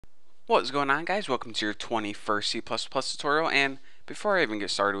What's going on, guys? Welcome to your 21st C++ tutorial, and before I even get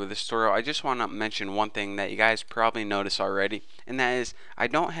started with this tutorial, I just want to mention one thing that you guys probably noticed already, and that is I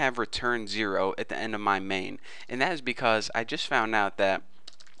don't have return 0 at the end of my main, and that is because I just found out that,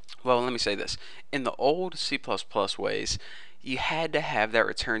 well, let me say this, in the old C++ ways, you had to have that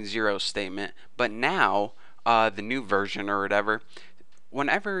return 0 statement, but now, the new version or whatever,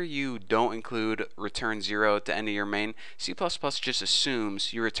 whenever you don't include return 0 at the end of your main, C++ just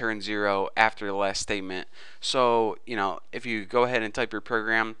assumes you return 0 after the last statement. So, if you go ahead and type your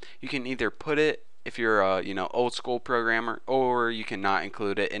program, you can either put it if you're a old school programmer, or you can not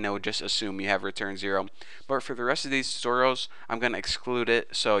include it and it will just assume you have return 0. But for the rest of these tutorials, I'm going to exclude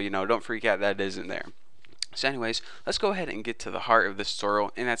it, so don't freak out that it isn't there. So anyways, let's go ahead and get to the heart of this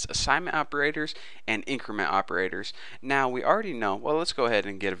tutorial, and that's assignment operators and increment operators. Now we already know, well, let's go ahead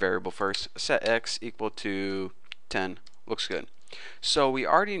and get a variable first. Set x equal to 10. Looks good. So we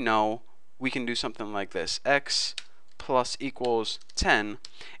already know we can do something like this. X plus equals 10,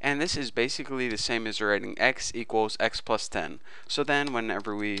 and this is basically the same as writing x equals x plus 10. So then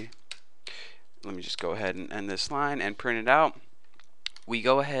whenever let me just go ahead and end this line and print it out, we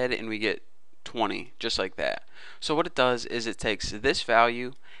go ahead and we get 20, just like that. So what it does is it takes this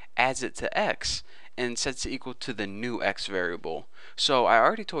value, adds it to x, and sets it equal to the new x variable. So I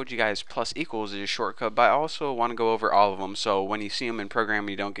already told you guys plus equals is a shortcut, but I also want to go over all of them so when you see them in programming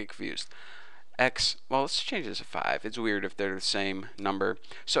you don't get confused. X, well, let's change this to 5. It's weird if they're the same number.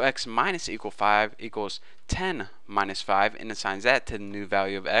 So x minus equal 5 equals 10 minus 5, and assigns that to the new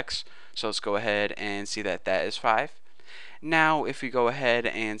value of x. So let's go ahead and see that that is 5. Now if we go ahead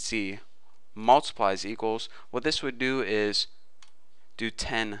and see multiplies equals, what this would do is do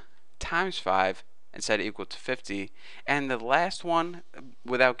 10 times 5 and set it equal to 50, and the last one,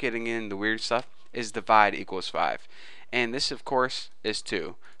 without getting in the weird stuff, is divide equals 5, and this of course is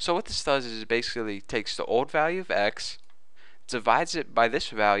 2. So what this does is it basically takes the old value of x, divides it by this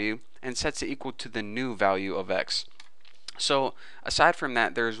value, and sets it equal to the new value of x. So aside from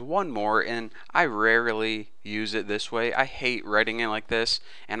that, there's one more, and I rarely use it this way. I hate writing it like this,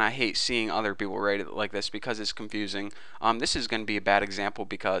 and I hate seeing other people write it like this because it's confusing. This is going to be a bad example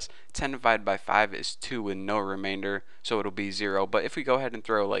because 10 divided by 5 is 2 with no remainder, so it'll be 0. But if we go ahead and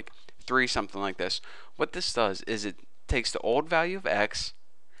throw like 3, something like this, what this does is it takes the old value of x,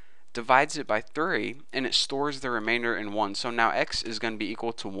 divides it by 3, and it stores the remainder in 1. So now x is going to be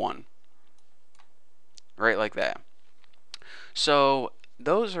equal to 1. Right like that. So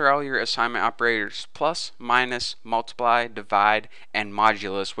those are all your assignment operators: plus, minus, multiply, divide, and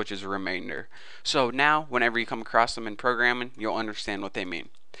modulus, which is a remainder. So now whenever you come across them in programming, you'll understand what they mean.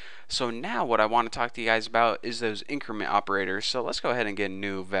 So now what I want to talk to you guys about is those increment operators. So let's go ahead and get a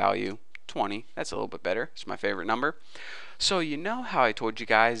new value, 20. That's a little bit better. It's my favorite number. So you know how I told you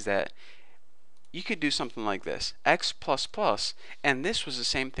guys that you could do something like this, x plus plus, and this was the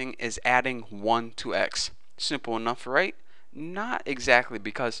same thing as adding 1 to x. Simple enough, right? Not exactly,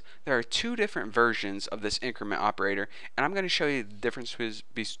 because there are two different versions of this increment operator, and I'm going to show you the differences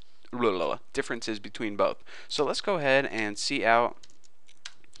between both. So let's go ahead and see out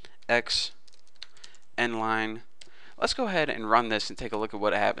x n line. Let's go ahead and run this and take a look at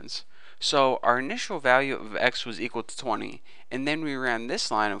what happens. So our initial value of x was equal to 20, and then we ran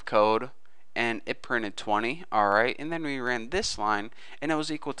this line of code and it printed 20, alright, and then we ran this line and it was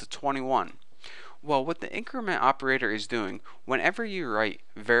equal to 21. Well, what the increment operator is doing, whenever you write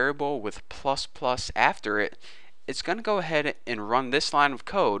variable with plus plus after it, it's going to go ahead and run this line of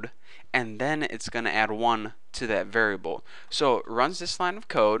code, and then it's going to add 1 to that variable. So it runs this line of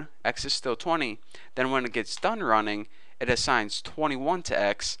code, x is still 20, then when it gets done running, it assigns 21 to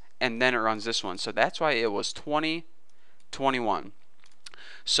x, and then it runs this one. So that's why it was 20, 21.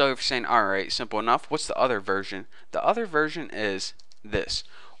 So if you're saying, alright, simple enough, what's the other version? The other version is this.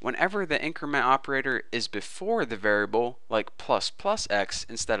 Whenever the increment operator is before the variable, like plus plus x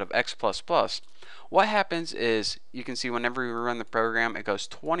instead of x plus plus, what happens is, you can see whenever we run the program, it goes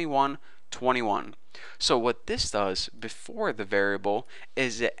 21, 21. So what this does before the variable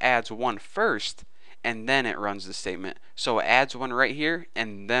is it adds 1 first, and then it runs the statement. So it adds 1 right here,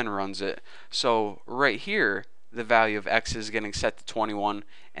 and then runs it. So right here, the value of x is getting set to 21,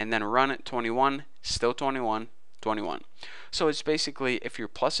 and then run it 21, still 21, 21. So it's basically, if your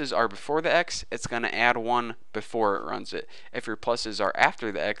pluses are before the x, it's going to add 1 before it runs it. If your pluses are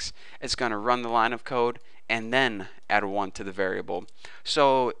after the x, it's going to run the line of code and then add 1 to the variable.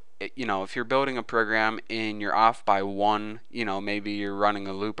 So if you're building a program and you're off by 1, maybe you're running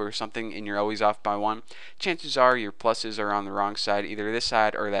a loop or something and you're always off by 1, chances are your pluses are on the wrong side, either this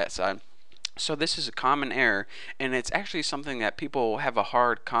side or that side. So this is a common error, and it's actually something that people have a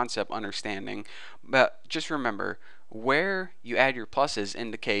hard concept understanding. But just remember, where you add your pluses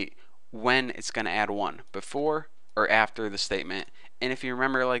indicate when it's going to add 1, before or after the statement. And if you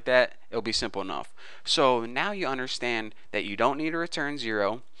remember it like that, it'll be simple enough. So now you understand that you don't need to return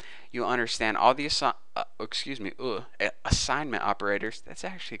 0. You understand all the assignment operators. That's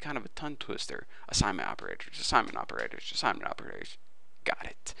actually kind of a tongue twister. Assignment operators, assignment operators, assignment operators. Got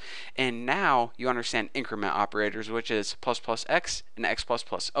it. And now you understand increment operators, which is plus plus x and x plus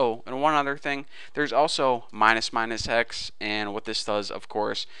plus. Oh, and one other thing, there's also minus minus x, and what this does, of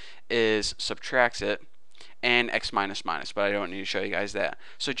course, is subtracts it, and x minus minus, but I don't need to show you guys that.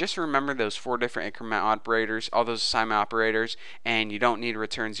 So just remember those 4 different increment operators, all those assignment operators, and you don't need to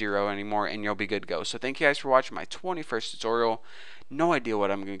return 0 anymore, and you'll be good to go. So thank you guys for watching my 21st tutorial. No idea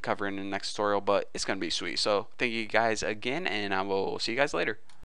what I'm going to cover in the next tutorial, but it's going to be sweet. So thank you guys again, and I will see you guys later.